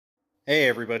Hey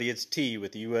everybody, it's T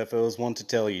with UFOs Want to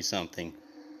Tell You Something.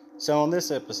 So in this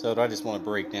episode, I just want to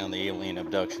break down the alien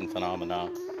abduction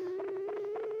phenomena.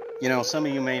 You know, some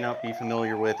of you may not be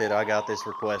familiar with it. I got this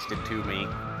requested to me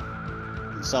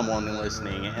from someone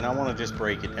listening, and I want to just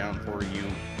break it down for you.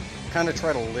 Kind of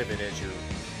try to live it as you're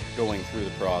going through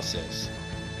the process.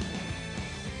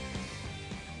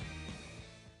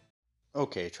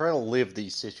 Okay, try to live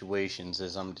these situations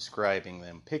as I'm describing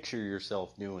them. Picture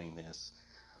yourself doing this.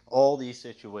 All these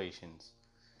situations.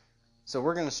 So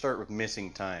we're going to start with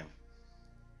missing time.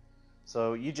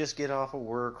 So you just get off of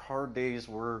work, hard day's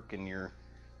work, and you're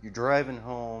driving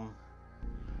home.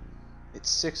 It's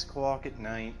 6 o'clock at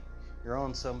night. You're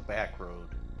on some back road.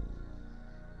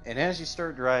 And as you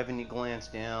start driving, you glance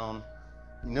down.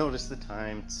 You notice the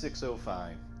time, it's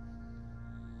 6:05.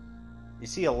 You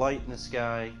see a light in the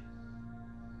sky,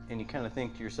 and you kind of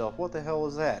think to yourself, what the hell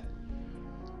is that?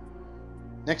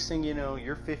 Next thing you know,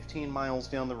 you're 15 miles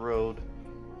down the road.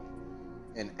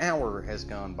 An hour has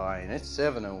gone by, and it's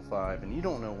 7:05, and you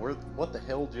don't know what the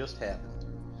hell just happened.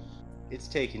 It's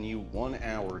taken you 1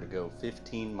 hour to go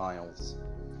 15 miles.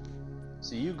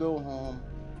 So you go home,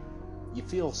 you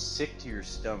feel sick to your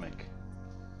stomach,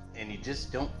 and you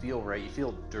just don't feel right. You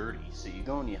feel dirty, so you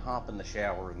go and you hop in the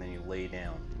shower, and then you lay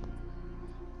down.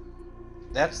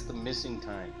 That's the missing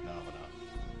time phenomenon.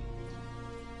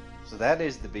 So that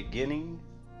is the beginning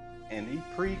and the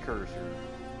precursor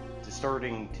to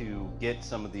starting to get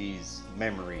some of these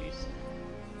memories,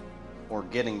 or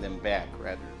getting them back,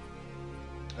 rather.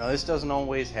 Now, this doesn't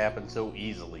always happen so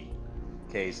easily.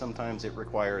 Okay, sometimes it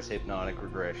requires hypnotic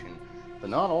regression, but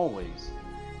not always.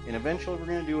 And eventually we're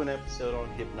going to do an episode on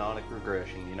hypnotic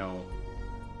regression,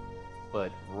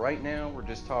 But right now we're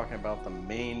just talking about the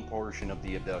main portion of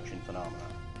the abduction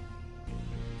phenomenon.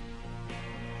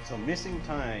 So missing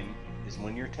time is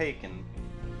when you're taken,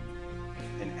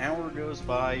 an hour goes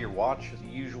by, your watch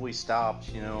usually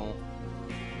stops,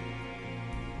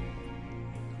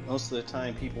 Most of the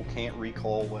time people can't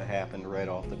recall what happened right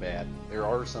off the bat. There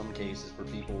are some cases where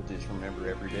people just remember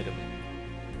every bit of it.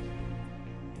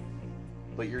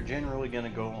 But you're generally going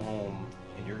to go home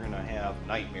and you're going to have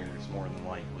nightmares more than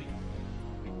likely.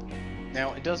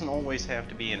 Now, it doesn't always have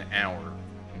to be an hour.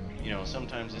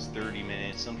 Sometimes it's 30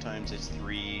 minutes, sometimes it's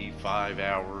 3-5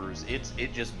 hours.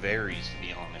 It just varies, to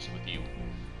be honest with you.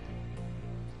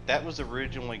 That was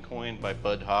originally coined by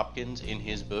Bud Hopkins in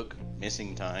his book,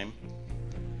 Missing Time.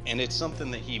 And it's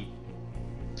something that he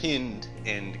pinned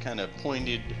and kind of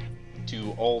pointed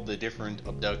to all the different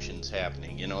abductions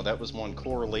happening. That was one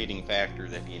correlating factor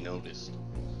that he noticed.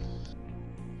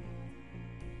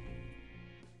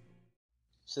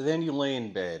 So then you lay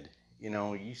in bed.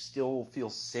 You still feel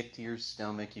sick to your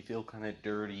stomach. You feel kind of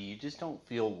dirty. You just don't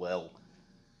feel well.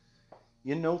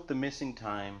 You note the missing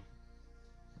time,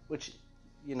 which,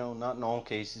 not in all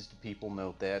cases do people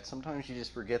note that. Sometimes you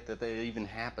just forget that they even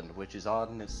happened, which is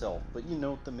odd in itself. But you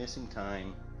note the missing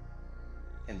time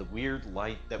and the weird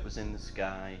light that was in the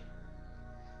sky.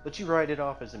 But you write it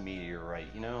off as a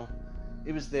meteorite,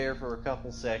 It was there for a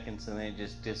couple seconds and then it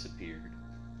just disappeared.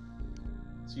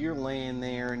 So you're laying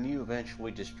there and you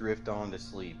eventually just drift on to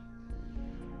sleep.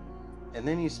 And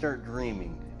then you start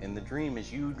dreaming, and the dream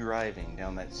is you driving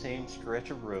down that same stretch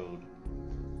of road,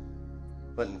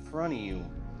 but in front of you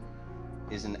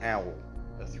is an owl,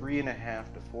 a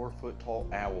 3.5 to 4 foot tall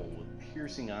owl with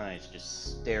piercing eyes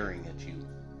just staring at you.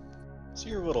 So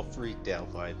you're a little freaked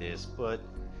out by this, but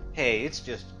hey, it's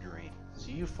just a dream.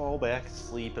 So you fall back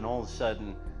asleep, and all of a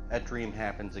sudden that dream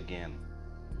happens again.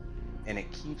 And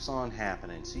it keeps on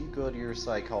happening. So you go to your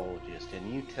psychologist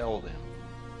and you tell them,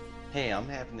 hey, I'm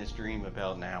having this dream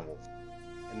about an owl.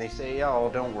 And they say,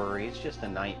 oh, don't worry, it's just a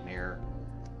nightmare.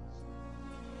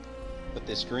 But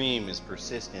this dream is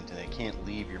persistent and it can't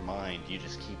leave your mind. You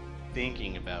just keep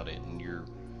thinking about it, and you're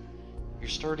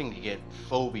starting to get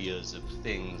phobias of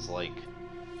things like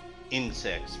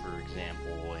insects, for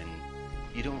example, and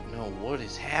you don't know what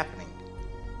is happening.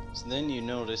 So then you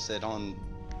notice that on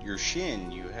your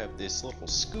shin you have this little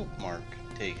scoop mark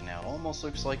taken out. Almost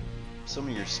looks like some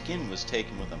of your skin was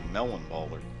taken with a melon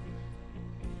baller.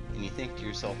 And you think to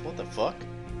yourself, what the fuck?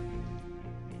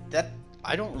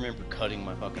 I don't remember cutting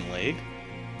my fucking leg.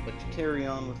 But you carry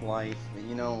on with life, and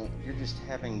you're just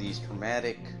having these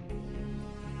traumatic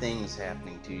things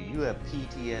happening to you. You have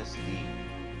PTSD.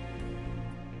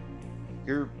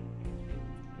 You're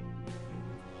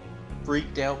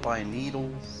freaked out by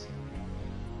needles.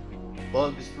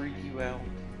 Bugs freak you out.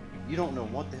 You don't know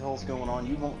what the hell's going on.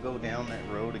 You won't go down that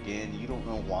road again. You don't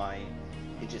know why.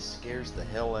 It just scares the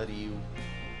hell out of you.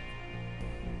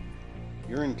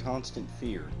 You're in constant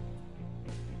fear.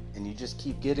 And you just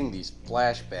keep getting these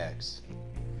flashbacks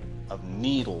of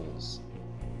needles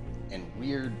and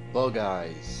weird bug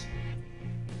eyes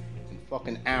and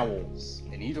fucking owls,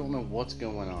 and you don't know what's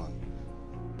going on.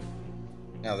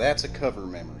 Now that's a cover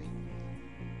memory.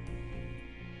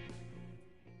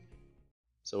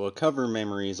 So a cover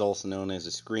memory is also known as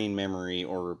a screen memory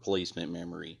or replacement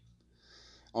memory.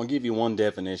 I'll give you one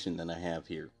definition that I have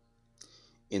here.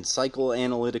 In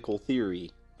psychoanalytical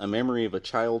theory, a memory of a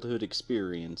childhood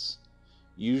experience,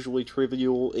 usually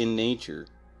trivial in nature,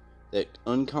 that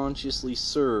unconsciously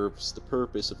serves the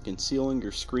purpose of concealing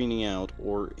or screening out,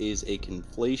 or is a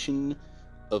conflation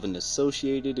of an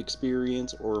associated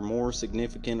experience or a more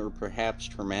significant or perhaps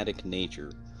traumatic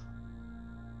nature.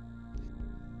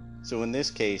 So in this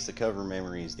case, the cover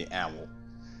memory is the owl.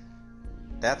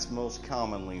 That's most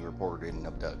commonly reported in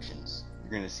abductions. You're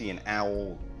going to see an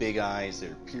owl, big eyes that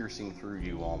are piercing through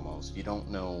you almost. You don't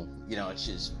know, it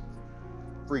just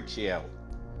freaks you out.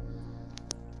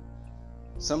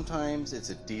 Sometimes it's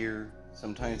a deer,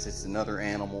 sometimes it's another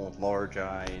animal with large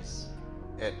eyes.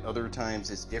 At other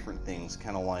times it's different things,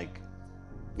 kind of like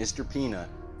Mr. Peanut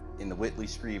in the Whitley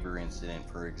Strieber incident,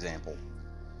 for example.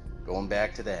 Going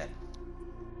back to that.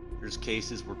 There's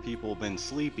cases where people have been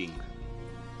sleeping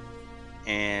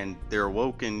and they're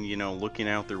awoken, looking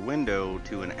out their window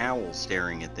to an owl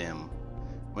staring at them,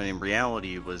 when in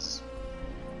reality it was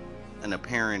an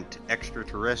apparent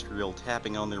extraterrestrial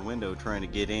tapping on their window trying to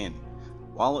get in.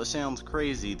 While it sounds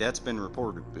crazy, that's been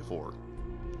reported before.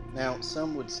 Now,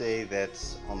 some would say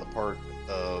that's on the part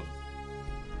of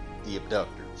the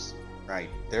abductors, right?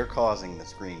 They're causing the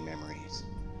screen memories.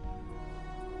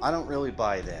 I don't really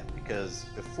buy that, because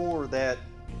before that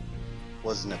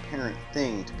was an apparent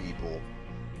thing to people,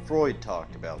 Freud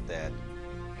talked about that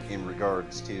in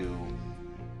regards to,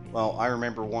 well, I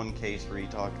remember one case where he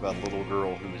talked about a little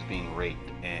girl who was being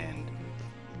raped, and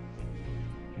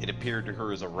it appeared to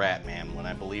her as a rat man, when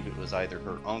I believe it was either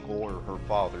her uncle or her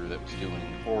father that was doing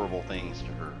horrible things to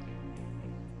her.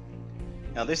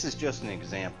 Now, this is just an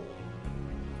example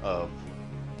of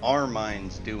our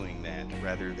minds doing that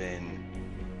rather than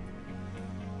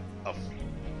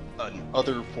an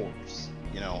other force.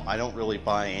 I don't really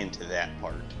buy into that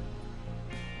part.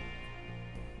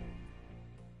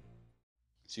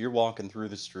 So you're walking through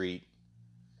the street,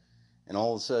 and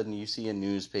all of a sudden you see a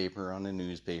newspaper on a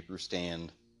newspaper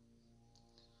stand,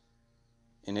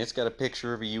 and it's got a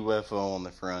picture of a UFO on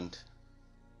the front.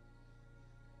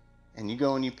 And you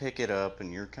go and you pick it up,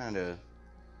 and you're kind of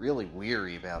really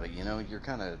weary about it, you're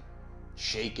kind of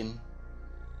shaken.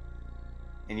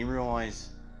 And you realize,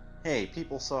 hey,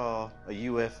 people saw a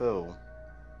UFO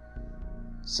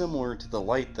similar to the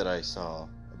light that I saw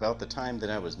about the time that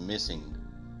I was missing.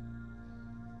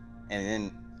 And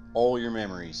then all your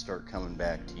memories start coming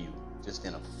back to you, just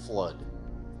in a flood.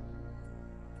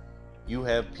 You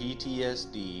have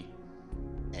PTSD,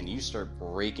 and you start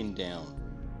breaking down.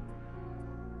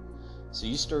 So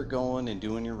you start going and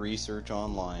doing your research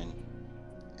online,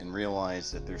 and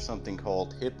realize that there's something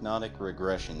called hypnotic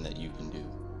regression that you can do.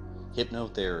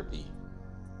 Hypnotherapy.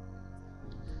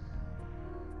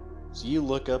 So you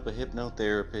look up a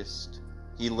hypnotherapist,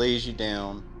 he lays you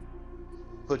down,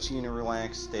 puts you in a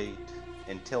relaxed state,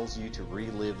 and tells you to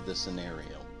relive the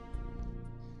scenario.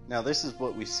 Now, this is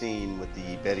what we've seen with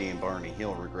the Betty and Barney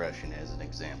Hill regression as an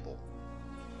example.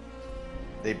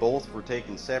 They both were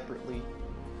taken separately,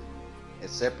 at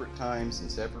separate times in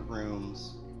separate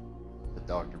rooms, with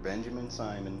Dr. Benjamin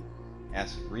Simon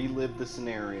asked to relive the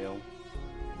scenario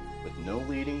with no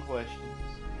leading questions,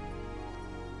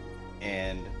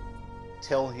 and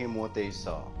tell him what they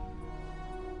saw.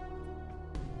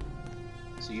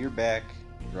 So you're back,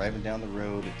 driving down the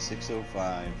road at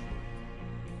 6:05,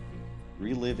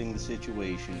 reliving the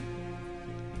situation,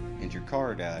 and your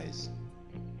car dies.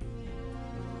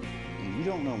 And you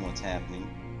don't know what's happening,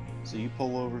 so you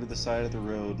pull over to the side of the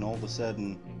road, and all of a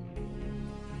sudden,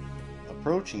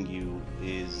 approaching you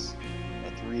is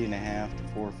a 3.5 to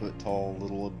 4 foot tall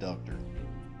little abductor.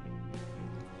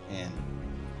 And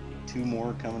 2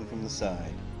 more coming from the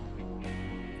side.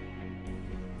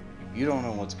 You don't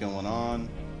know what's going on,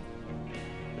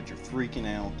 but you're freaking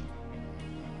out.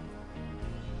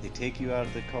 They take you out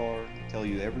of the car, tell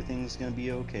you everything's going to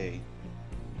be okay.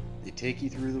 They take you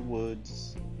through the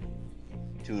woods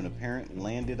to an apparent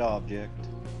landed object.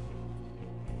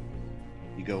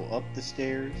 You go up the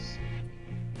stairs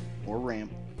or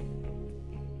ramp,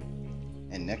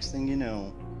 and next thing you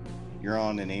know, you're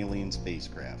on an alien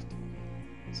spacecraft.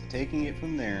 So taking it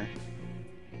from there,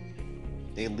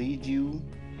 they lead you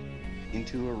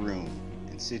into a room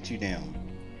and sit you down.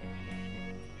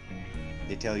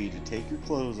 They tell you to take your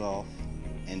clothes off,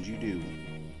 and you do.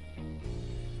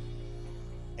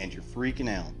 and you're freaking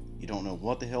out. You don't know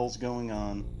what the hell's going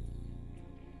on.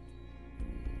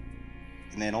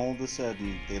 And then all of a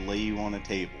sudden, they lay you on a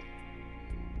table.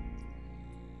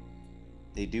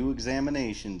 They do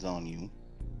examinations on you,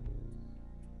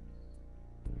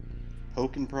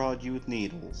 poke and prod you with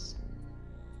needles,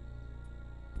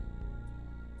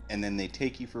 and then they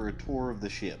take you for a tour of the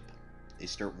ship. They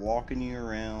start walking you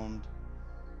around.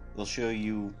 They'll show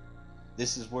you,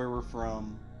 this is where we're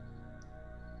from.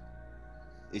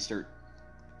 They start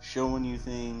showing you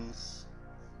things.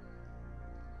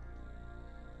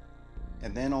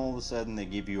 And then all of a sudden they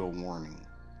give you a warning.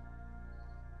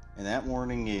 And that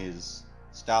warning is,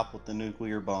 stop with the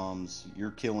nuclear bombs.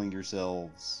 You're killing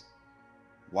yourselves.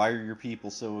 Why are your people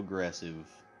so aggressive?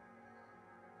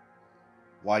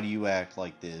 Why do you act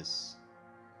like this?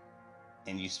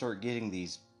 And you start getting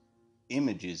these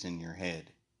images in your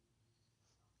head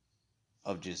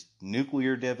of just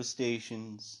nuclear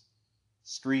devastations,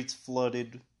 streets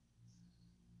flooded,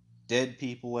 dead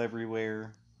people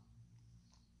everywhere,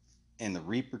 and the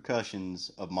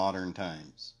repercussions of modern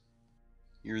times.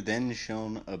 You're then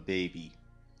shown a baby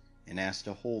and asked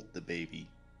to hold the baby.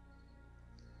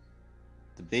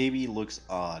 The baby looks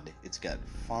odd. It's got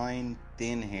fine,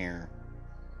 thin hair,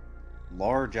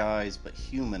 large eyes but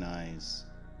human eyes,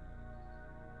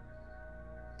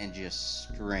 and just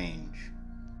strange.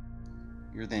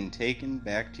 You're then taken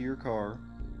back to your car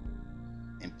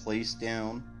and placed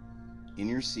down in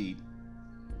your seat,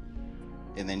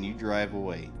 and then you drive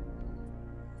away.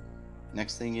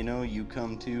 Next thing you know, you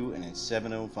come to, and it's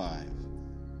 7:05.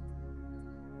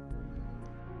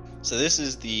 So this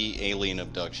is the alien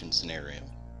abduction scenario.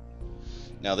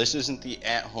 Now this isn't the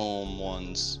at-home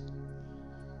ones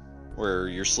where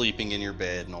you're sleeping in your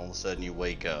bed and all of a sudden you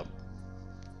wake up.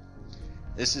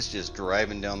 This is just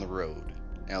driving down the road.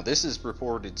 Now this is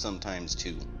reported sometimes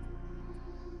too.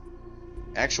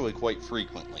 Actually quite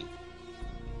frequently.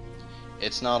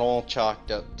 It's not all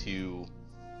chalked up to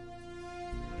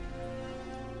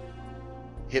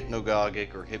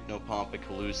hypnagogic or hypnopompic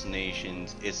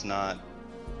hallucinations. It's not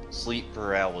sleep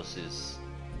paralysis.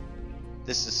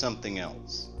 This is something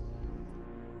else.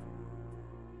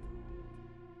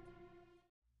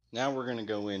 Now we're going to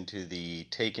go into the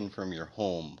taken from your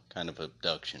home kind of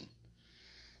abduction.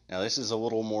 Now this is a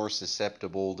little more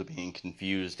susceptible to being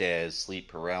confused as sleep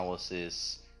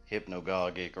paralysis,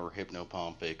 hypnagogic, or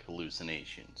hypnopompic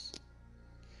hallucinations.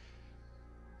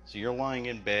 So you're lying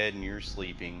in bed and you're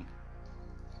sleeping,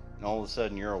 and all of a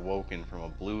sudden you're awoken from a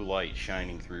blue light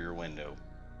shining through your window.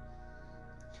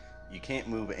 You can't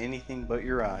move anything but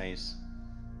your eyes,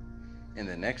 and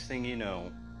the next thing you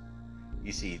know,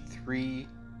 you see 3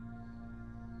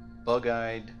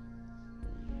 bug-eyed,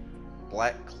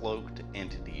 black-cloaked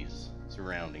entities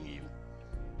surrounding you.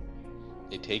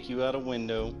 They take you out a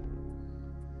window,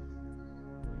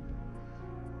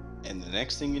 and the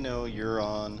next thing you know, you're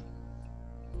on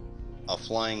a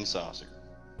flying saucer.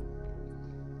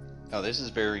 Now this is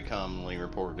very commonly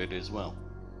reported as well.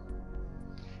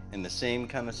 And the same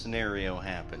kind of scenario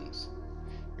happens.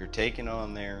 You're taken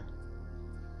on there,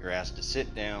 you're asked to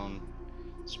sit down,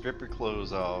 strip your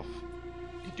clothes off,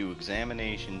 they do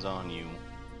examinations on you,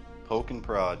 poke and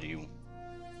prod you,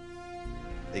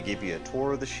 they give you a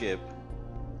tour of the ship,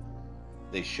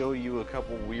 they show you a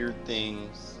couple weird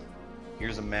things.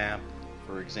 Here's a map,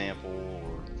 for example,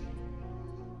 or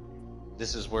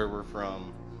this is where we're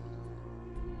from.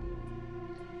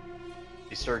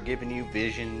 They start giving you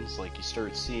visions, like you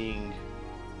start seeing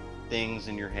things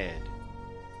in your head,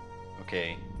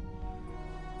 okay,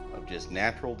 of just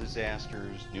natural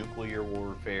disasters, nuclear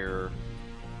warfare,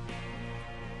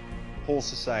 whole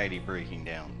society breaking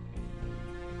down.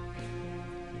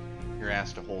 You're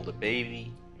asked to hold a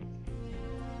baby,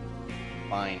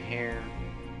 fine hair,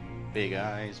 big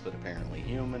eyes, but apparently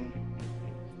human.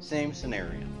 Same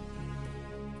scenario.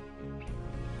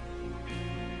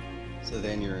 So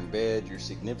then you're in bed, your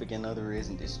significant other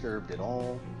isn't disturbed at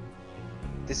all.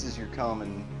 This is your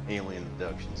common alien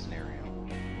abduction scenario.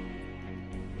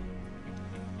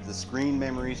 The screen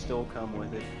memories still come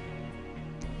with it.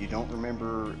 You don't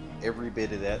remember every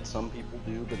bit of that. Some people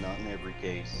do, but not in every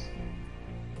case.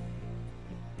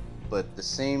 But the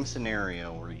same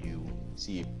scenario where you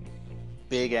see a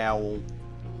big owl,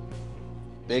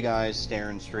 big eyes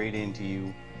staring straight into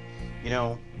you. You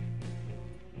know,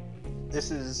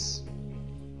 this is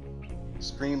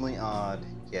extremely odd,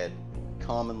 yet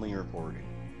commonly reported.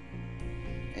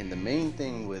 And the main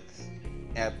thing with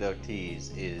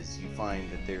abductees is you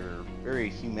find that they're very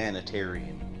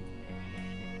humanitarian.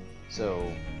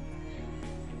 So,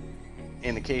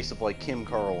 in the case of like Kim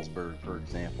Carlsberg, for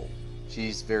example,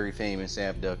 she's a very famous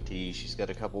abductee. She's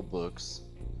got a couple books.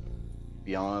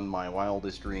 beyond my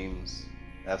wildest dreams.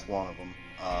 That's one of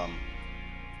them.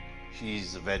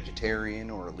 She's a vegetarian,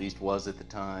 or at least was at the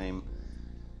time.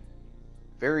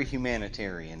 Very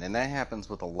humanitarian, and that happens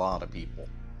with a lot of people.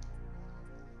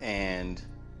 And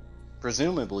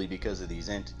presumably because of these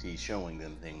entities showing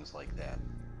them things like that.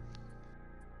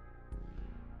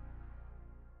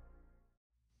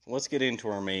 Let's get into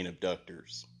our main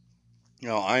abductors.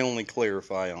 Now, I only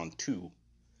clarify on two,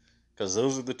 because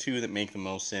those are the two that make the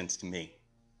most sense to me.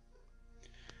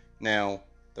 Now,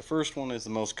 the first one is the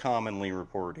most commonly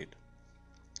reported.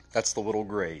 That's the little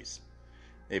grays.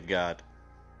 They've got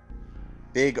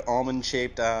big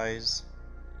almond-shaped eyes,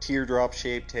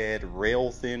 teardrop-shaped head,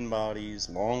 rail-thin bodies,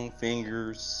 long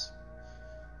fingers,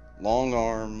 long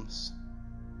arms.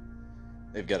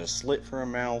 They've got a slit for a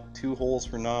mouth, 2 holes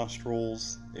for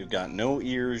nostrils. They've got no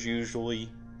ears usually.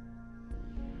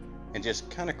 And just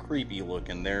kind of creepy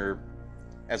looking. They're,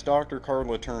 as Dr.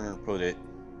 Carla Turner put it,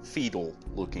 fetal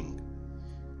looking.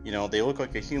 You know, they look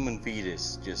like a human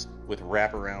fetus, just with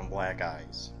wraparound black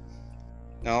eyes.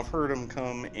 Now, I've heard them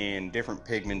come in different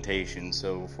pigmentations.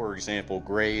 So, for example,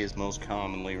 gray is most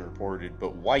commonly reported,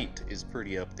 but white is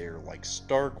pretty up there, like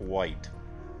stark white.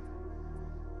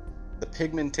 The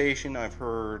pigmentation I've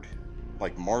heard,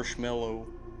 like marshmallow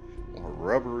or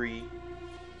rubbery.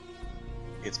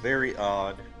 It's very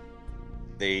odd.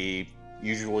 They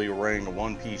usually are wearing a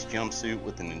one-piece jumpsuit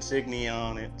with an insignia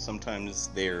on it. Sometimes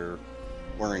they're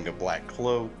wearing a black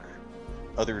cloak.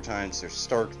 Other times they're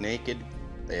stark naked.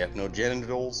 They have no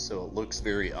genitals, so it looks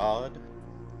very odd.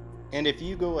 And if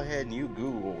you go ahead and you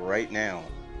Google right now,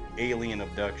 alien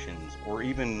abductions, or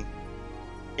even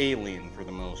alien for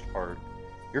the most part,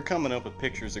 you're coming up with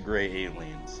pictures of gray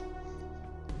aliens.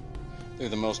 They're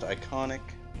the most iconic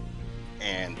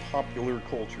and popular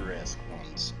culture-esque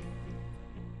ones.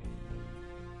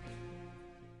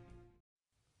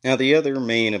 Now, the other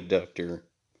main abductor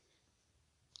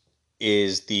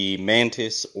is the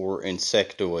mantis or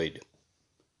insectoid.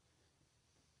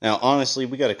 Now, honestly,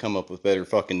 we gotta come up with better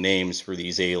fucking names for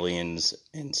these aliens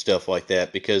and stuff like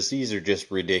that, because these are just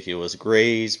ridiculous.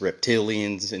 Greys,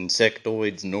 reptilians,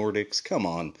 insectoids, Nordics, come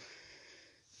on.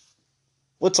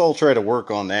 Let's all try to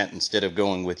work on that instead of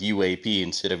going with UAP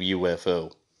instead of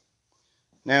UFO.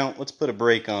 Now, let's put a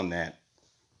break on that.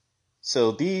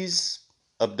 So these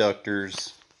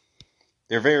abductors,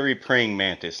 they're very praying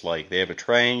mantis-like. They have a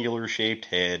triangular shaped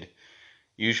head,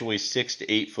 usually 6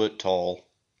 to 8 foot tall.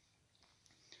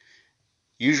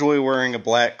 Usually wearing a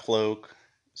black cloak.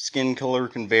 Skin color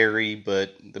can vary,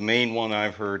 but the main one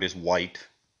I've heard is white.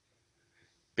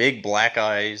 Big black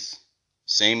eyes,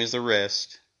 same as the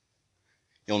rest.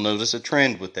 You'll notice a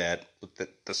trend with that, with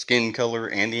the skin color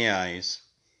and the eyes.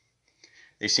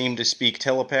 They seem to speak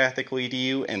telepathically to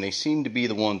you, and they seem to be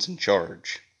the ones in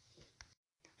charge.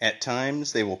 At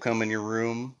times, they will come in your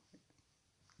room,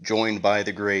 joined by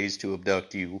the Greys to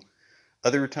abduct you.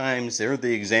 Other times, they're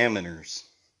the examiners.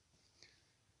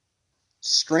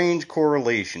 Strange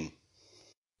correlation.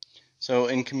 So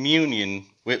in Communion,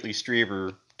 Whitley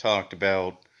Strieber talked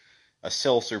about a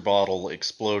seltzer bottle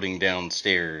exploding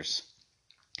downstairs.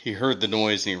 He heard the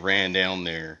noise and he ran down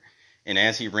there. And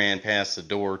as he ran past the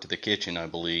door to the kitchen, I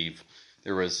believe,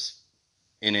 there was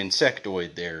an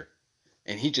insectoid there.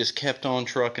 And he just kept on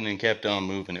trucking and kept on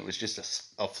moving. It was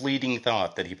just a fleeting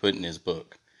thought that he put in his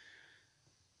book.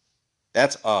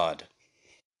 That's odd.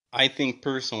 I think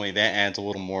personally that adds a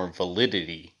little more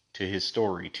validity to his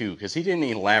story too, because he didn't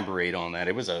elaborate on that.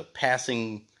 It was a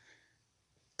passing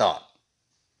thought.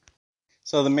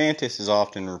 So the mantis is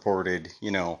often reported,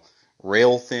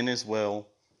 rail thin as well,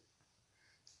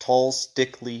 tall,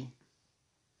 stickly.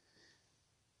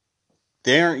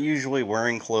 They aren't usually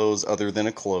wearing clothes other than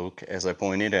a cloak, as I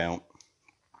pointed out.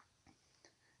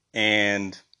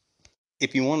 And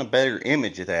if you want a better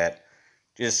image of that,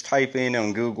 just type in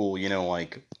on Google,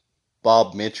 like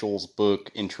Bob Mitchell's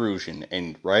book Intrusion,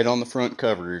 and right on the front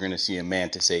cover you're going to see a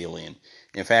mantis alien.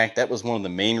 In fact, that was one of the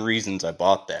main reasons I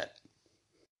bought that.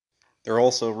 They're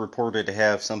also reported to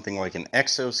have something like an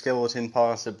exoskeleton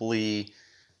possibly,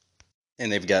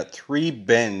 and they've got 3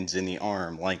 bends in the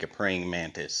arm like a praying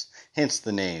mantis, hence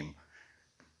the name.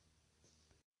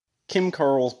 Kim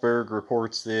Carlsberg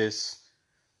reports this.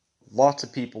 Lots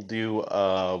of people do.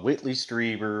 Whitley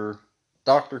Strieber,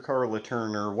 Dr. Carla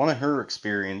Turner, one of her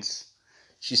experience.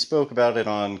 She spoke about it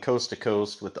on Coast to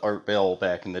Coast with Art Bell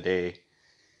back in the day.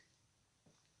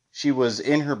 She was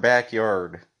in her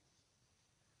backyard,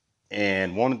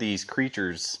 and one of these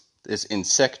creatures, this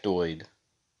insectoid,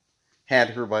 had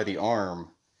her by the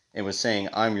arm and was saying,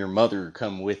 "I'm your mother,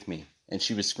 come with me." And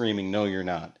she was screaming, "No, you're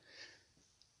not."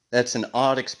 That's an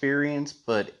odd experience,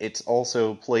 but it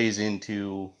also plays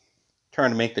into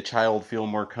trying to make the child feel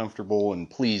more comfortable and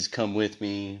please come with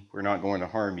me, we're not going to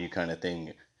harm you kind of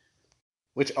thing,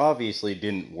 which obviously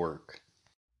didn't work.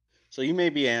 So you may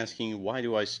be asking, why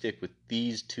do I stick with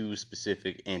these two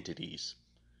specific entities?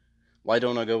 Why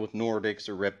don't I go with Nordics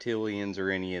or reptilians or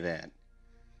any of that?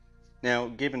 Now,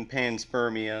 given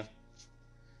panspermia,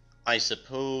 I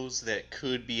suppose that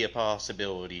could be a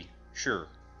possibility. Sure.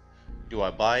 Do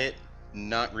I buy it?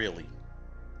 Not really.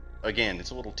 Again,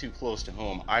 it's a little too close to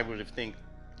home. I would have think,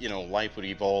 life would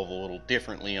evolve a little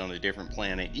differently on a different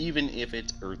planet, even if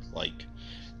it's Earth-like.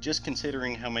 Just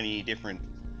considering how many different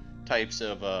types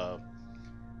of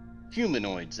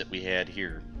humanoids that we had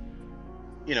here.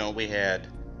 We had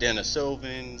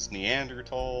Denisovans,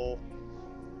 Neanderthal,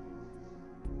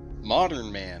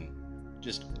 modern man,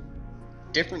 just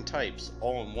different types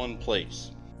all in one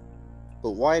place.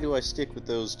 But why do I stick with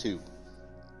those two?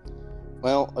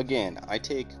 Well, again, I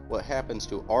take what happens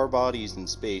to our bodies in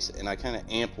space and I kind of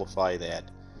amplify that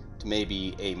to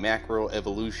maybe a macro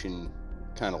evolution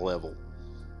kind of level.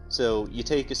 So you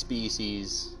take a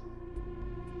species,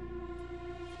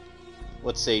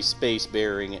 let's say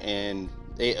space-bearing, and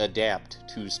they adapt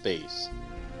to space.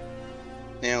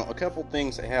 Now, a couple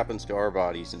things that happens to our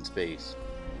bodies in space.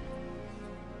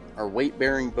 Our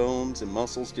weight-bearing bones and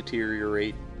muscles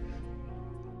deteriorate.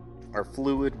 Our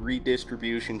fluid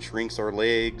redistribution shrinks our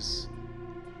legs,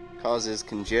 causes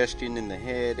congestion in the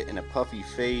head and a puffy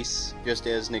face, just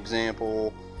as an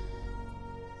example.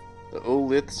 The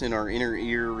otoliths in our inner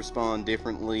ear respond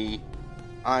differently.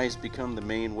 Eyes become the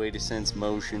main way to sense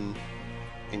motion,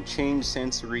 and changed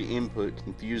sensory input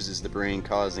confuses the brain,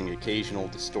 causing occasional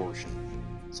distortion.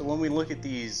 So when we look at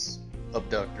these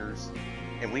abductors,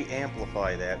 and we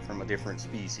amplify that from a different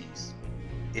species,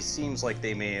 it seems like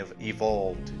they may have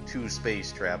evolved to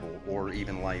space travel or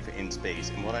even life in space.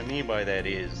 And what I mean by that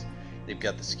is they've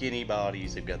got the skinny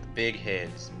bodies, they've got the big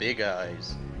heads, big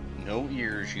eyes, no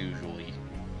ears usually,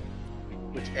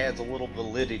 which adds a little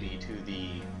validity to the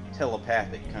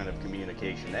telepathic kind of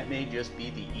communication. That may just be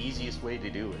the easiest way to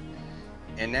do it.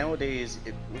 And nowadays,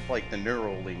 with like the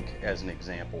Neuralink as an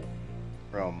example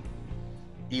from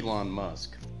Elon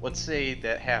Musk, let's say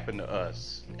that happened to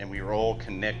us and we were all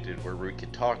connected where we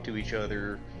could talk to each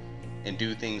other and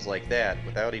do things like that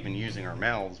without even using our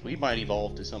mouths. We might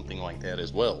evolve to something like that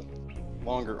as well.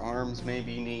 Longer arms may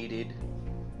be needed,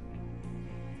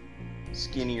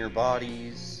 skinnier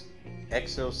bodies,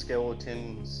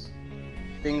 exoskeletons,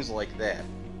 things like that.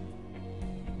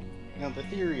 Now, the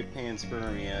theory of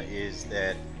panspermia is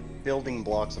that building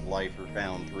blocks of life are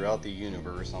found throughout the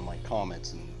universe on like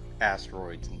comets and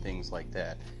asteroids and things like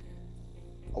that.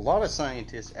 A lot of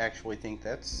scientists actually think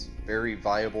that's a very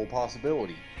viable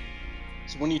possibility.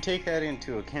 So when you take that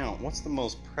into account, what's the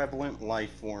most prevalent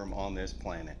life form on this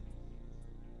planet?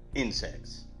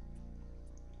 Insects.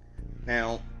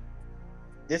 Now,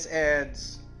 this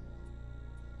adds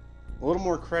a little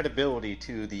more credibility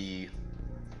to the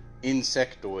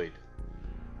insectoid,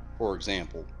 for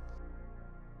example.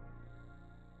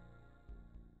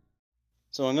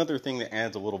 So another thing that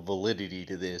adds a little validity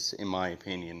to this, in my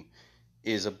opinion,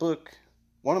 is a book,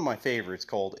 one of my favorites,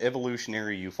 called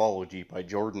Evolutionary Ufology by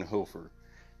Jordan Hofer.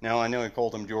 Now, I know I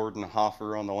called him Jordan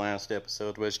Hofer on the last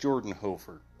episode, but it's Jordan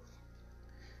Hofer.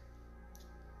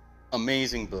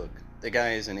 Amazing book. The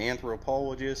guy is an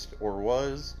anthropologist, or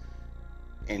was,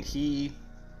 and he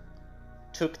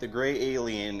took the gray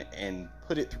alien and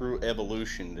put it through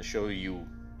evolution to show you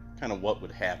kind of what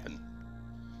would happen.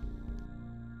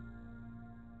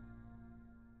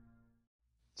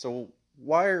 So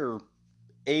why are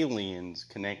aliens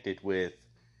connected with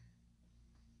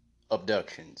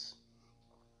abductions?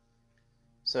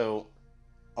 So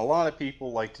a lot of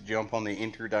people like to jump on the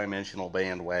interdimensional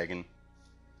bandwagon,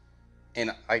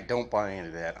 and I don't buy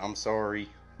into that. I'm sorry.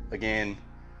 Again,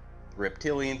 the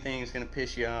reptilian thing is going to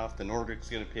piss you off, the Nordic's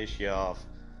going to piss you off,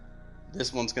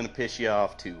 this one's going to piss you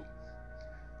off too.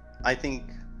 I think,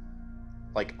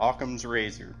 like Occam's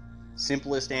razor,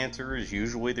 simplest answer is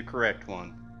usually the correct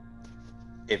one.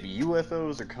 If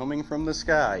UFOs are coming from the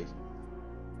sky,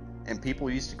 and people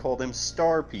used to call them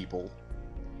star people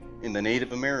in the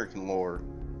Native American lore,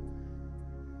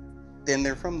 then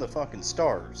they're from the fucking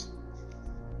stars.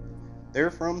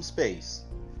 They're from space.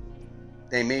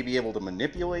 They may be able to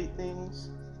manipulate things,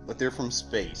 but they're from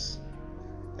space.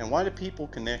 And why do people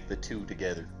connect the two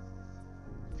together?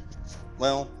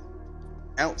 Well,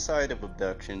 outside of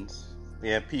abductions, we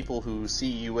have people who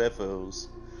see UFOs.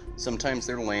 Sometimes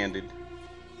they're landed,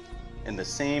 and the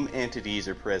same entities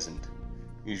are present,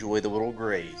 usually the little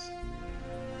grays.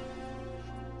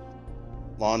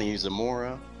 Lonnie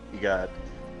Zamora, You got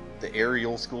the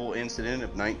Ariel School incident of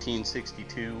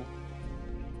 1962.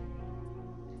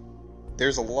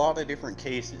 There's a lot of different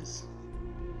cases.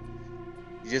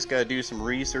 You just gotta do some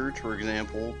research. For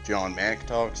example, John Mack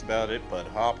talks about it, Bud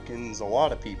Hopkins, a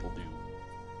lot of people do.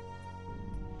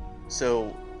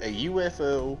 So, a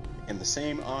UFO and the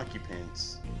same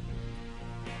occupants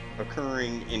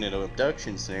occurring in an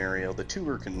abduction scenario, the two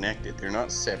are connected, they're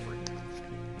not separate.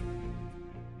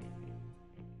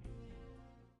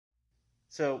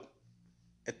 So,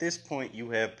 at this point, you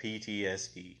have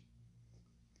PTSD.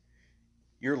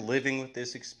 You're living with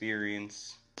this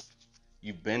experience.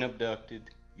 You've been abducted.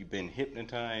 You've been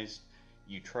hypnotized.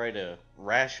 You try to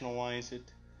rationalize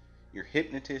it. Your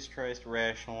hypnotist tries to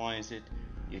rationalize it.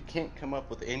 You can't come up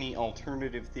with any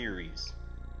alternative theories.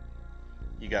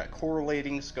 You got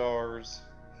correlating scars,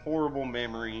 horrible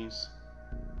memories.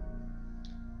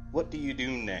 What do you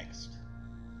do next?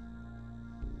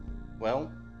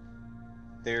 Well,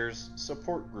 there's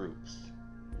support groups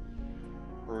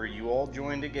where you all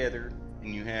join together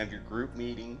and you have your group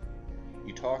meeting.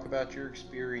 You talk about your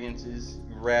experiences,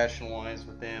 you rationalize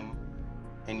with them,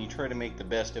 and you try to make the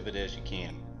best of it as you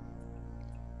can.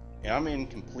 And I'm in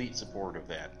complete support of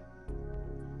that.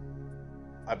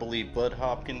 I believe Bud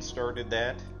Hopkins started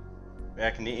that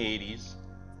back in the 80s.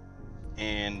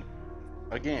 And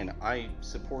again, I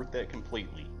support that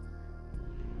completely.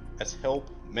 That's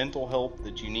help, mental help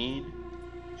that you need,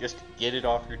 just to get it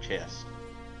off your chest.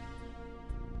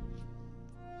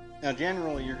 Now,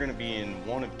 generally, you're going to be in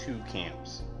one of two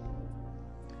camps.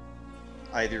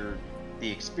 Either the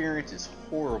experience is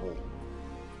horrible,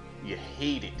 you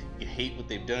hate it, you hate what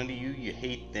they've done to you, you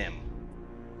hate them.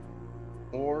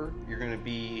 Or you're going to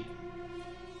be,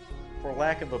 for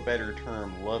lack of a better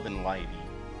term, love and lighty.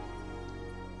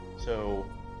 So,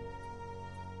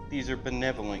 these are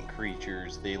benevolent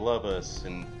creatures, they love us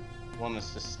and want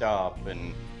us to stop,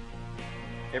 and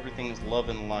everything's love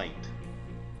and light.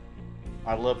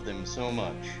 I love them so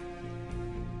much.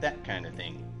 That kind of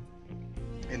thing.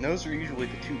 And those are usually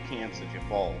the two camps that you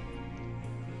fall.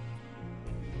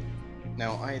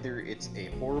 Now, either it's a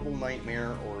horrible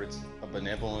nightmare or it's a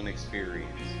benevolent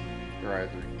experience. They're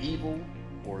either evil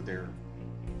or they're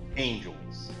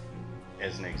angels,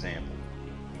 as an example.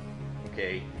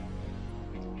 Okay?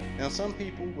 Now, some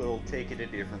people will take it a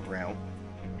different route,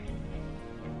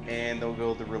 and they'll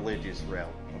go the religious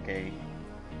route, okay?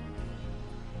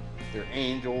 They're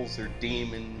angels, they're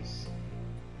demons,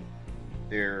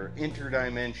 they're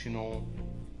interdimensional,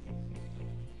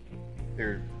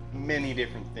 they're many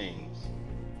different things.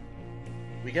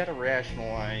 We gotta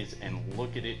rationalize and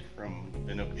look at it from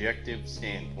an objective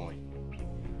standpoint.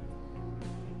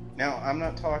 Now, I'm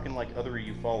not talking like other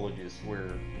ufologists where,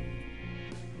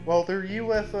 well, they're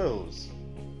UFOs,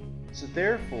 so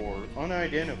therefore,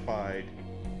 unidentified,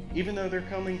 even though they're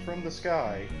coming from the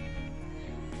sky,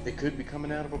 they could be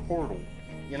coming out of a portal.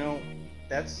 You know,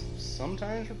 that's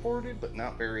sometimes reported, but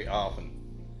not very often.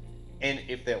 And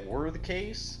if that were the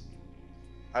case,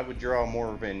 I would draw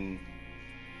more of an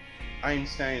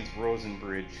Einstein's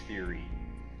Rosenbridge theory,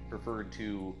 referred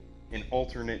to an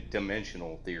alternate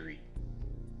dimensional theory.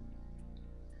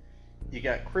 You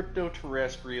got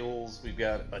crypto-terrestrials, we've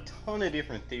got a ton of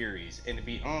different theories, and to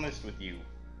be honest with you,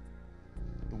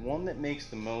 the one that makes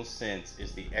the most sense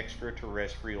is the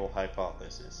extraterrestrial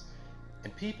hypothesis.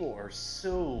 And people are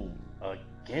so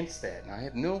against that, and I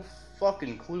have no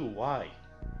fucking clue why.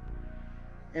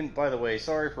 And by the way,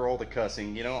 sorry for all the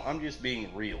cussing, you know, I'm just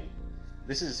being real.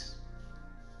 This is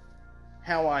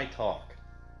how I talk.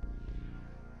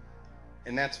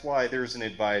 And that's why there's an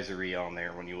advisory on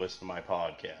there when you listen to my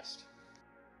podcast.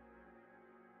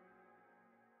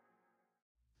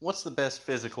 What's the best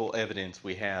physical evidence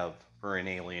we have for an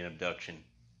alien abduction?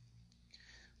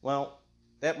 Well,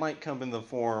 that might come in the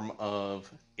form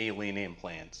of alien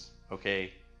implants,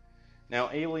 okay?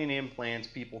 Now, alien implants,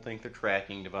 people think they're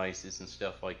tracking devices and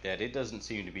stuff like that. It doesn't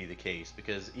seem to be the case,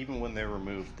 because even when they're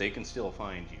removed, they can still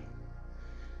find you.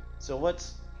 So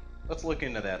let's look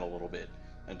into that a little bit.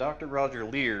 Now, Dr. Roger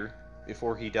Lear,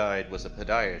 before he died, was a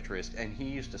podiatrist, and he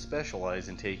used to specialize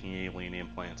in taking alien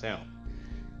implants out.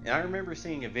 And I remember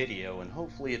seeing a video, and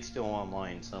hopefully it's still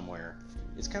online somewhere.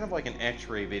 It's kind of like an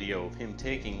x-ray video of him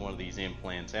taking one of these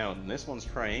implants out, and this one's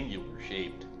triangular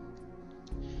shaped.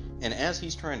 And as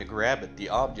he's trying to grab it, the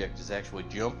object is actually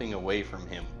jumping away from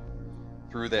him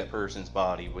through that person's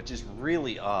body, which is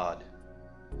really odd.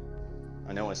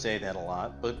 I know I say that a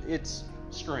lot, but it's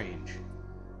strange.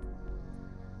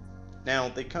 Now,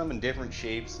 they come in different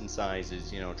shapes and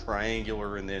sizes, you know,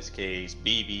 triangular in this case,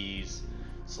 BBs,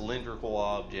 cylindrical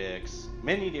objects,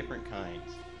 many different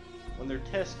kinds. When they're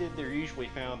tested, they're usually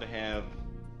found to have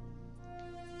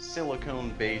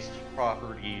silicone-based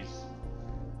properties,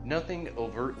 nothing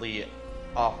overtly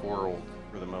off-world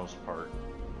for the most part.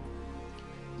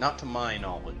 Not to my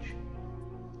knowledge.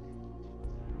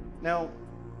 Now,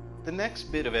 the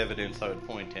next bit of evidence I would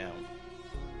point out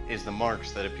is the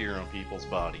marks that appear on people's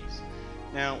bodies.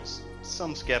 Now,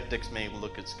 some skeptics may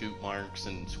look at scoop marks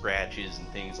and scratches and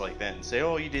things like that and say,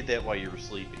 oh, you did that while you were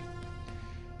sleeping.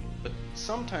 But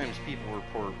sometimes people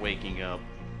report waking up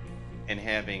and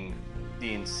having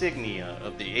the insignia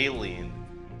of the alien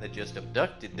that just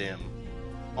abducted them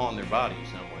on their body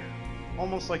somewhere.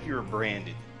 Almost like you were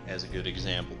branded, as a good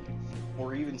example.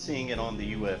 Or even seeing it on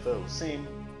the UFO. Same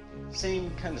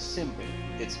kind of symbol.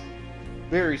 It's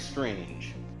very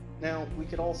strange. Now, we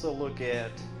could also look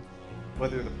at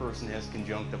whether the person has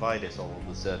conjunctivitis all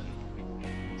of a sudden.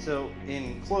 So,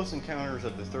 in Close Encounters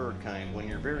of the Third Kind, when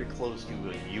you're very close to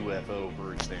a UFO,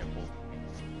 for example,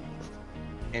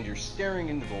 and you're staring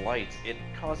into the lights, it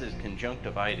causes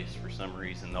conjunctivitis for some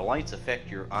reason. The lights affect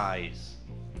your eyes.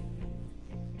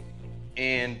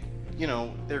 And,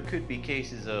 there could be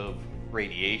cases of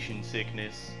radiation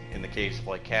sickness, in the case of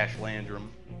like Cash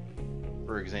Landrum,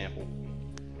 for example,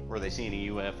 where they seen a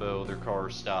UFO, their car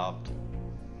stopped.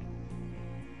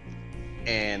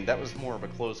 And that was more of a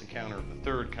close encounter of the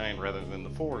third kind rather than the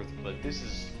fourth, but this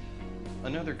is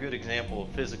another good example of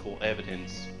physical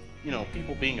evidence,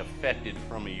 people being affected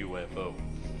from a UFO.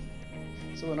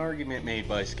 So an argument made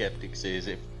by skeptics is,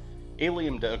 if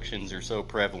alien abductions are so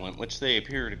prevalent, which they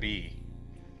appear to be,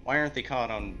 why aren't they caught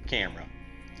on camera?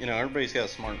 Everybody's got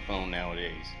a smartphone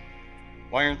nowadays.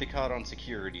 Why aren't they caught on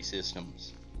security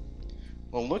systems?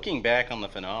 Well, looking back on the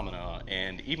phenomena,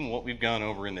 and even what we've gone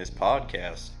over in this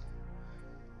podcast,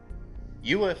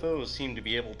 UFOs seem to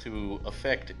be able to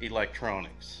affect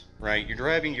electronics, right? You're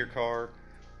driving your car,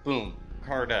 boom,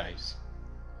 car dies.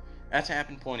 That's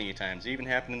happened plenty of times. It even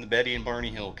happened in the Betty and Barney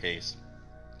Hill case.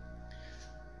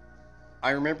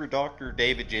 I remember Dr.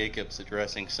 David Jacobs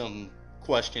addressing some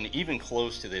question even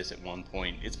close to this at one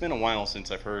point. It's been a while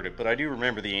since I've heard it, but I do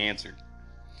remember the answer,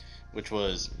 which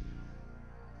was,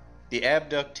 the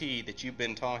abductee that you've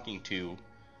been talking to,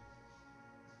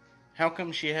 how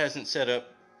come she hasn't set up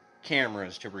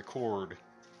cameras to record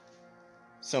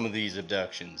some of these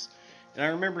abductions? And I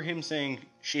remember him saying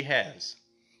she has.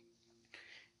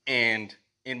 And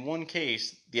in one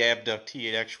case, the abductee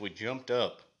had actually jumped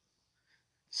up,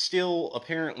 still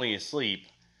apparently asleep,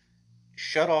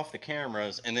 shut off the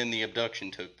cameras, and then the abduction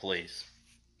took place.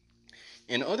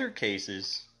 In other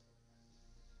cases,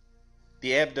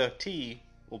 the abductee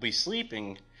will be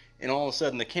sleeping, and all of a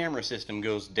sudden the camera system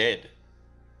goes dead.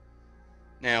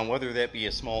 Now, whether that be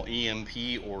a small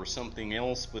EMP or something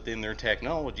else within their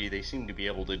technology, they seem to be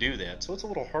able to do that. So it's a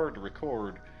little hard to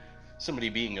record somebody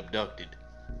being abducted.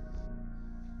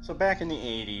 So back in the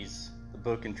 80s, the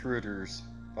book Intruders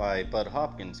by Bud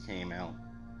Hopkins came out,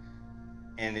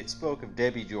 and it spoke of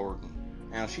Debbie Jordan.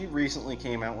 Now, she recently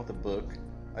came out with a book.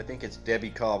 I think it's Debbie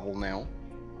Cobble now.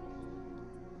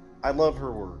 I love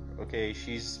her work, okay?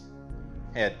 She's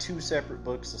had 2 separate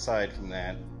books aside from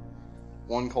that.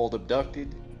 One called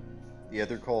Abducted, the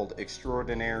other called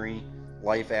Extraordinary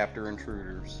Life After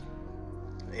Intruders.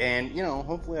 And,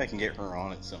 hopefully I can get her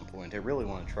on at some point. I really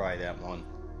want to try that one.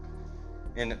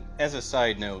 And as a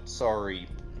side note, sorry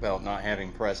about not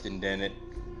having Preston Dennett,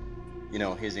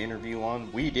 his interview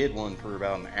on. We did one for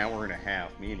about an hour and a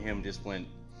half. Me and him just went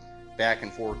back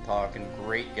and forth talking.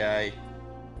 Great guy.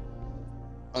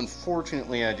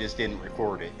 Unfortunately, I just didn't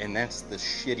record it, and that's the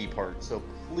shitty part, so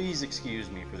please excuse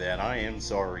me for that. I am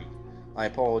sorry. I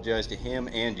apologize to him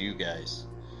and you guys.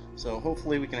 So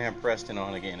hopefully we can have Preston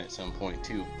on again at some point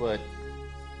too, but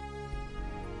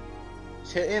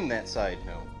to end that side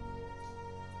note,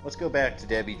 let's go back to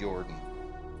Debbie Jordan.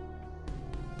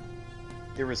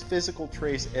 There was physical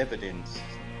trace evidence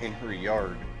in her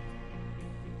yard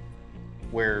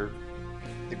where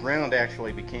the ground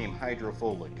actually became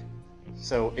hydrophobic,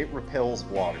 so it repels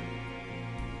water.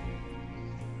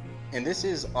 And this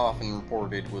is often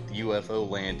reported with UFO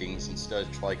landings and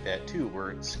such like that too,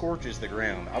 where it scorches the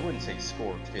ground. I wouldn't say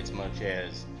scorched as much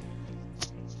as,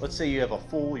 let's say you have a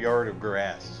full yard of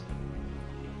grass,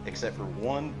 except for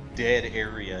one dead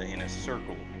area in a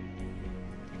circle,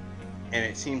 and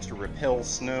it seems to repel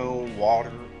snow,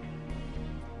 water.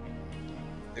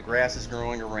 The grass is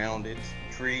growing around it,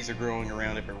 trees are growing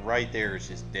around it, but right there it's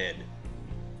just dead.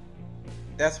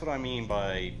 That's what I mean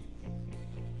by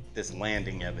this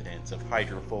landing evidence of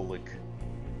hydrophobic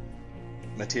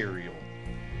material.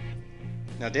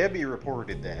 Now, Debbie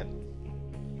reported that,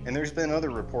 and there's been other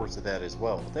reports of that as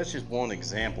well. That's just one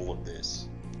example of this.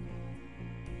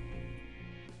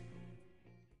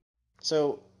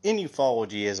 So, in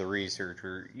ufology as a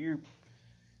researcher, you're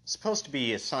supposed to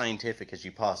be as scientific as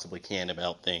you possibly can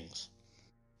about things.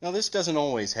 Now, this doesn't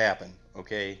always happen,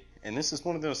 okay? And this is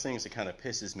one of those things that kind of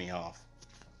pisses me off.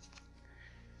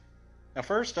 Now,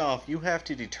 first off, you have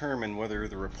to determine whether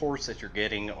the reports that you're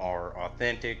getting are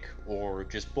authentic or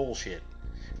just bullshit.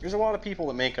 There's a lot of people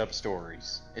that make up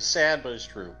stories. It's sad, but it's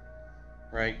true,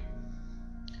 right?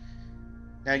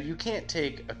 Now, you can't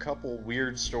take a couple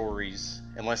weird stories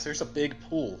unless there's a big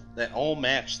pool that all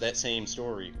match that same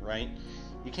story, right?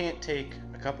 You can't take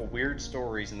a couple weird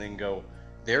stories and then go,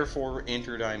 therefore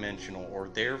interdimensional, or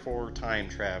therefore time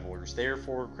travelers,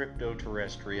 therefore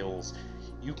crypto-terrestrials.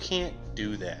 You can't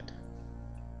do that.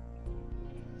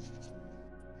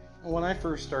 When I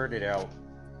first started out,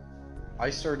 I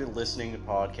started listening to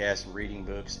podcasts and reading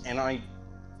books, and I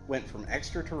went from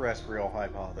extraterrestrial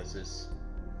hypothesis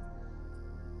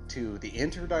to the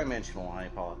interdimensional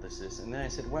hypothesis, and then I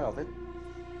said, wow,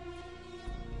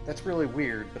 that's really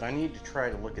weird, but I need to try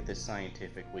to look at this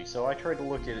scientifically. So I tried to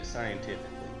look at it scientifically.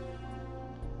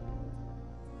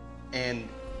 And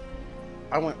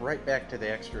I went right back to the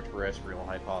extraterrestrial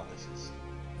hypothesis.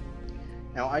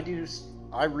 Now,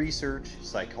 I research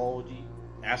psychology,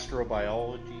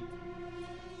 astrobiology,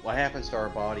 what happens to our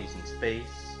bodies in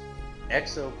space,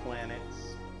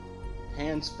 exoplanets,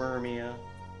 panspermia,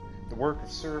 the work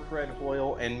of Sir Fred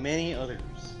Hoyle, and many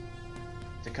others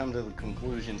to come to the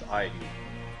conclusions I do.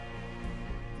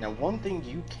 Now, one thing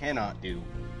you cannot do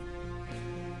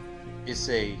is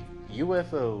say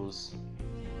UFOs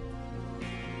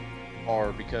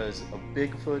are because of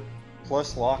Bigfoot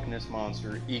plus Loch Ness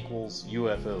Monster equals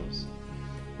UFOs.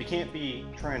 We can't be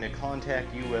trying to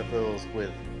contact UFOs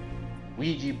with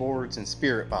Ouija boards and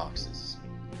spirit boxes.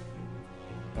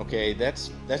 Okay,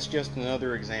 that's just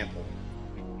another example.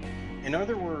 In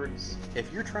other words,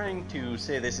 if you're trying to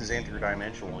say this is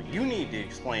interdimensional, you need to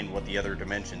explain what the other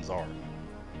dimensions are.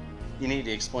 You need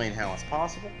to explain how it's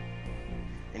possible,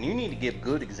 and you need to give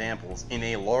good examples in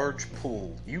a large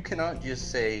pool. You cannot just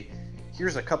say,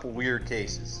 here's a couple weird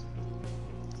cases.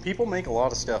 People make a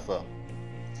lot of stuff up.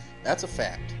 That's a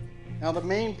fact. Now, the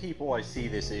main people I see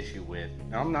this issue with,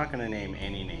 and I'm not going to name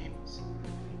any names,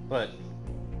 but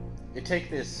you take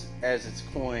this as it's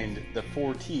coined the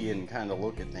 4T and kind of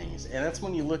look at things. And that's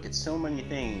when you look at so many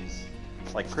things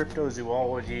like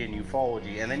cryptozoology and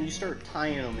ufology, and then you start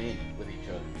tying them in with each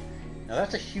other. Now,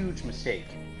 that's a huge mistake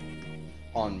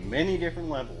on many different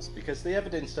levels because the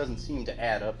evidence doesn't seem to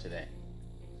add up to that.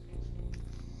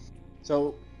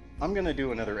 So, I'm going to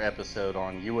do another episode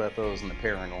on UFOs and the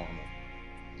paranormal.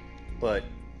 But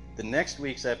the next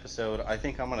week's episode, I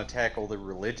think I'm going to tackle the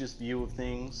religious view of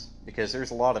things, because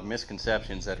there's a lot of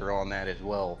misconceptions that are on that as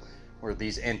well, where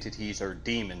these entities are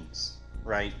demons,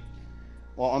 right?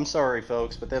 Well, I'm sorry,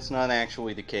 folks, but that's not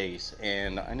actually the case,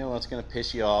 and I know that's going to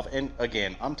piss you off. And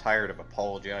again, I'm tired of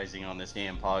apologizing on this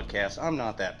damn podcast. I'm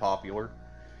not that popular.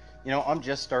 You know, I'm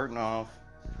just starting off.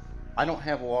 I don't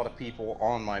have a lot of people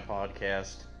on my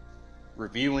podcast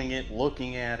reviewing it,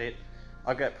 looking at it.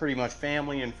 I've got pretty much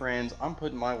family and friends. I'm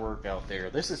putting my work out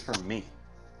there. This is from me.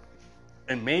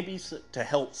 And maybe to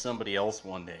help somebody else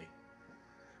one day.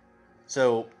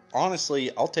 So, honestly,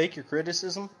 I'll take your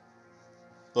criticism.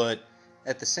 But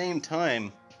at the same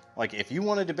time, like, if you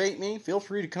want to debate me, feel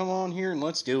free to come on here and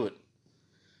let's do it.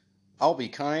 I'll be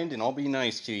kind and I'll be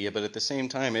nice to you. But at the same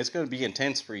time, it's going to be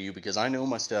intense for you because I know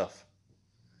my stuff.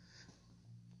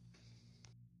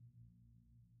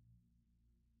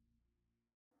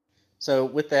 So,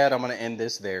 with that, I'm going to end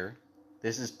this there.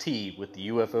 This is T with the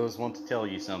UFOs Want to Tell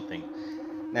You Something.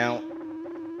 Now,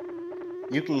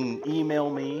 you can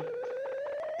email me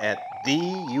at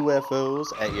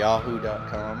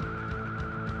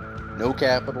theufos@yahoo.com. No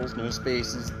capitals, no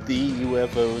spaces,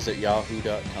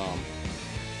 theufos@yahoo.com.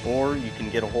 Or you can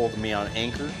get a hold of me on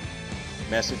Anchor.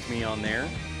 Message me on there.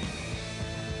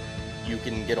 You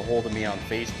can get a hold of me on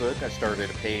Facebook. I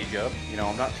started a page up. You know,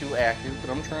 I'm not too active,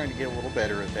 but I'm trying to get a little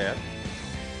better at that.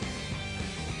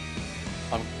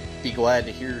 I'd be glad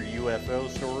to hear UFO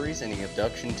stories, any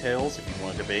abduction tales. If you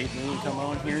want to debate me and come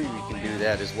on here, you can do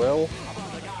that as well.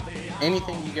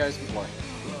 Anything you guys would like.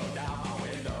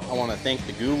 I want to thank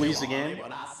the Ghoulies again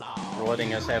for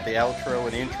letting us have the outro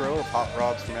and intro of Hot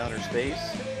Rods from Outer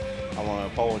Space. I want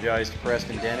to apologize to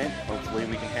Preston Dennett. Hopefully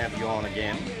we can have you on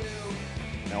again.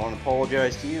 And I want to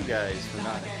apologize to you guys for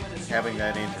not having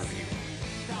that interview.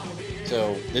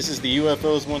 So, this is the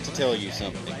UFOs Want to Tell You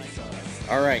Something.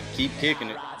 Alright, keep kicking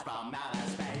it.